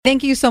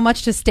Thank you so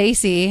much to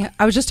Stacy.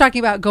 I was just talking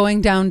about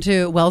going down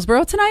to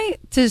Wellsboro tonight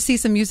to see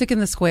some music in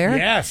the square.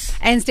 Yes.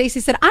 And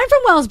Stacy said, I'm from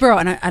Wellsboro.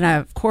 And I,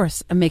 of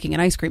course, am making an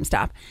ice cream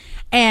stop.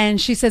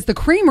 And she says the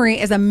creamery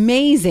is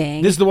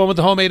amazing. This is the one with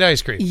the homemade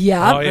ice cream.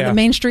 Yeah. Oh, yeah. The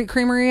Main Street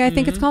Creamery, I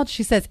think it's called.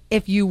 She says,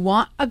 if you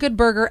want a good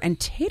burger and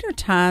tater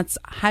tots,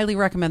 highly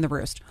recommend the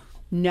Roost.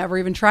 Never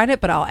even tried it,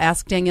 but I'll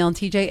ask Danielle and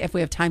TJ if we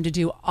have time to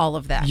do all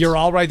of that. You're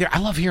all right there. I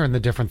love hearing the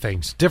different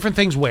things. Different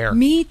things where.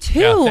 Me too.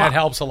 Yeah, that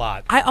helps a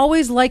lot. I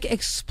always like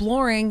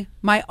exploring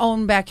my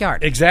own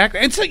backyard. Exactly.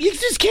 And so you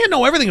just can't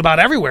know everything about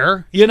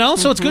everywhere, you know?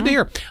 So it's good to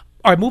hear.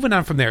 All right, moving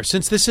on from there.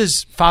 Since this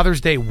is Father's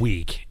Day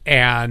week,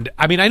 and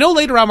I mean, I know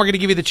later on we're going to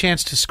give you the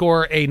chance to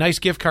score a nice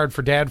gift card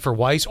for Dad for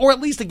Weiss, or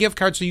at least a gift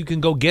card so you can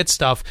go get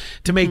stuff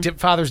to make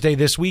Father's Day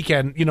this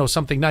weekend, you know,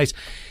 something nice.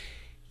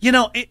 You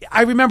know,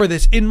 I remember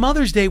this. In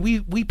Mother's Day,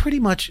 we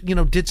pretty much, you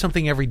know, did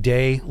something every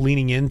day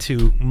leaning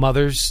into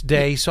Mother's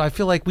Day. So I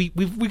feel like we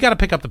got to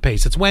pick up the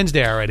pace. It's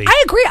Wednesday already.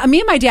 I agree. Me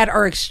and my dad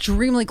are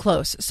extremely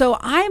close. So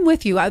I'm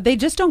with you. They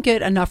just don't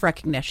get enough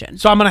recognition.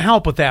 So I'm going to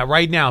help with that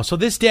right now. So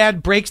this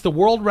dad breaks the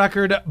world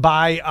record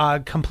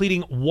by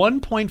completing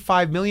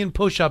 1.5 million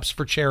push-ups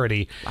for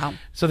charity. Wow.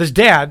 So this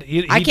dad...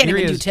 I can't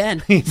even do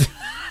 10.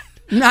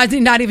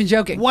 Not even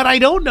joking. What I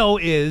don't know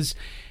is...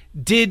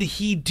 Did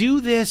he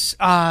do this?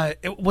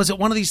 Was it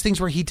one of these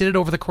things where he did it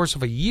over the course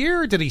of a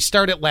year? Did he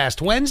start it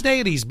last Wednesday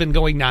and he's been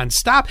going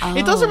nonstop?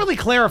 It doesn't really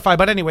clarify,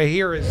 but anyway,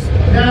 here is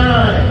 9,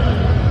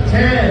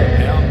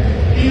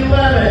 10, 11.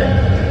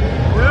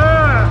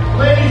 Yeah.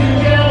 Ladies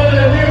and gentlemen,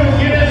 a new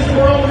Guinness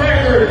World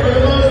Record for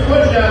the most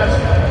push-ups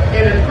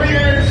in a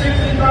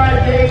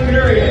 365-day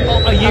period.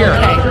 A year.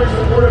 In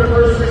support of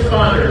first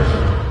responders.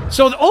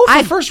 So,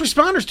 for first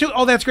responders, too.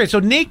 Oh, that's great. So,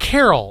 Nate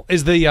Carroll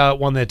is the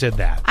one that did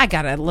that. I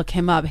got to look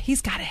him up.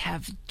 He's got to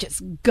have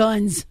just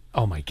guns.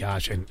 Oh, my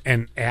gosh.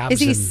 And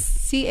abs.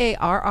 Is he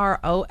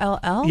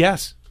Carroll?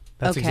 Yes.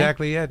 That's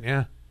exactly it.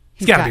 Yeah.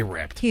 He's got to be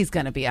ripped. He's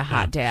going to be a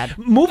hot dad.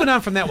 Moving on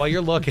from that while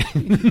you're looking.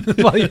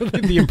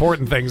 The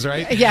important things,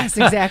 right? Yes,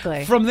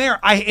 exactly. From there,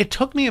 it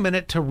took me a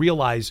minute to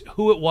realize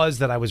who it was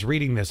that I was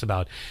reading this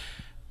about.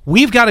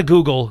 We've got to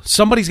Google.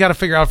 Somebody's got to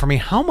figure out for me,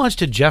 how much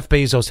did Jeff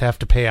Bezos have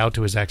to pay out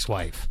to his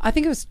ex-wife? I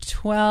think it was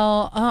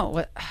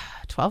 12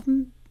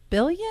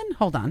 billion?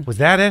 Hold on. Was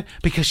that it?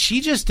 Because she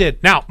just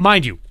did. Now,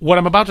 mind you, what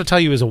I'm about to tell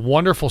you is a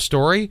wonderful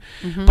story.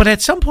 But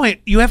at some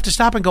point, you have to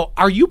stop and go,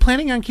 are you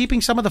planning on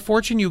keeping some of the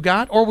fortune you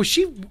got? Or was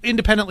she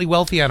independently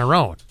wealthy on her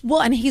own?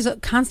 Well, and he's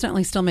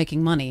constantly still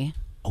making money.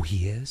 Oh,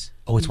 he is?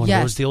 Oh, it's one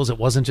of those deals. It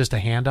wasn't just a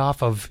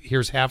handoff of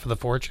here's half of the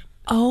fortune?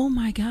 Oh,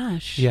 my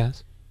gosh.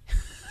 Yes.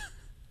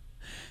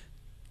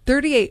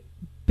 38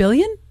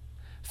 billion?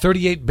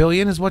 38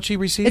 billion is what she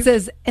received? It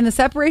says, in the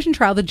separation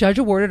trial, the judge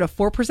awarded a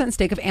 4%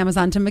 stake of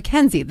Amazon to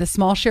Mackenzie. The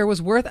small share was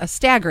worth a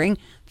staggering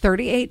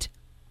 $38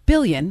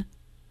 billion.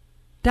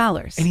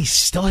 And he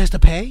still has to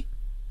pay?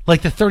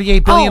 Like the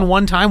 38 billion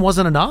one time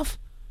wasn't enough?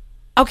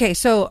 Okay,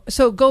 so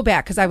go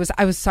back, because I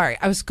was sorry.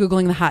 I was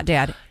Googling the hot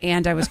dad,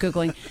 and I was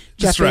Googling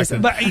Jeff Bezos.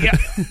 But, yeah,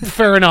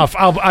 fair enough.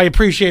 I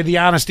appreciate the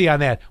honesty on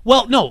that.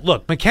 Well, no,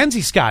 look,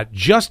 Mackenzie Scott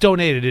just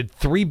donated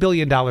 $3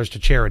 billion to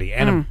charity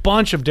and a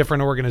bunch of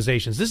different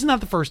organizations. This is not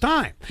the first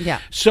time.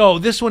 Yeah. So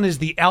this one is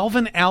the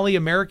Alvin Alley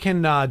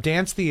American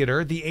Dance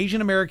Theater, the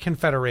Asian American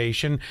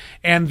Federation,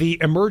 and the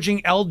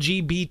Emerging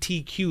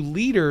LGBTQ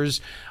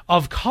Leaders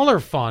of Color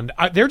Fund.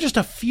 They're just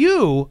a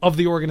few of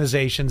the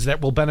organizations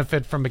that will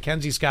benefit from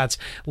Mackenzie Scott's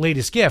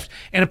latest gift.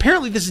 And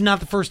apparently this is not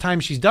the first time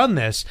she's done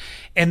this.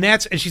 And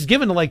she's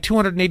given to like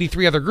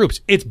 283 other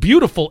groups. It's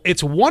beautiful.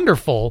 It's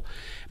wonderful.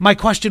 My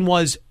question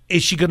was,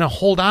 is she going to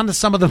hold on to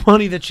some of the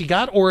money that she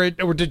got, or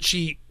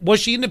was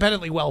she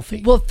independently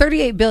wealthy? Well,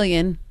 38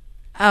 billion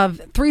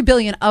of 3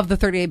 billion of the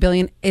 38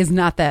 billion is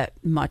not that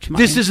much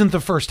money. This isn't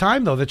the first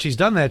time though that she's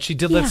done that. She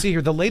did. Let's see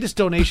here. The latest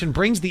donation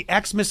brings the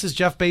ex-Mrs.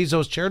 Jeff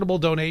Bezos charitable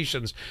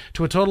donations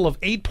to a total of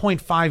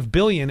 8.5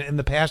 billion in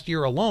the past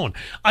year alone.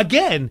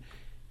 Again,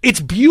 it's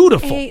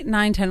beautiful. 8,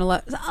 9, 10,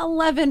 11,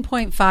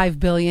 11.5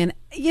 billion.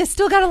 You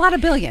still got a lot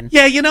of billion.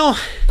 Yeah, you know,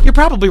 you're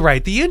probably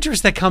right. The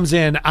interest that comes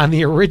in on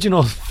the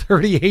original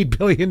 $38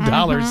 billion,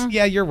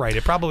 yeah, you're right.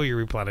 It probably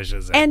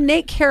replenishes it. And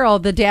Nate Carroll,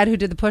 the dad who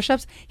did the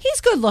push-ups,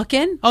 he's good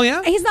looking. Oh,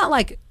 yeah? He's not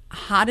like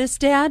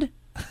hottest dad,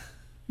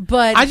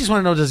 but... I just want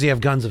to know, does he have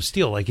guns of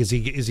steel? Like, is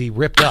he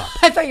ripped up?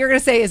 I thought you were going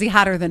to say, is he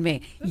hotter than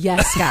me?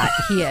 Yes, Scott,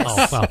 he is.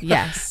 Oh, well,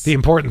 yes. The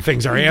important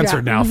things are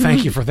answered now.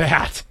 Thank you for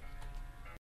that.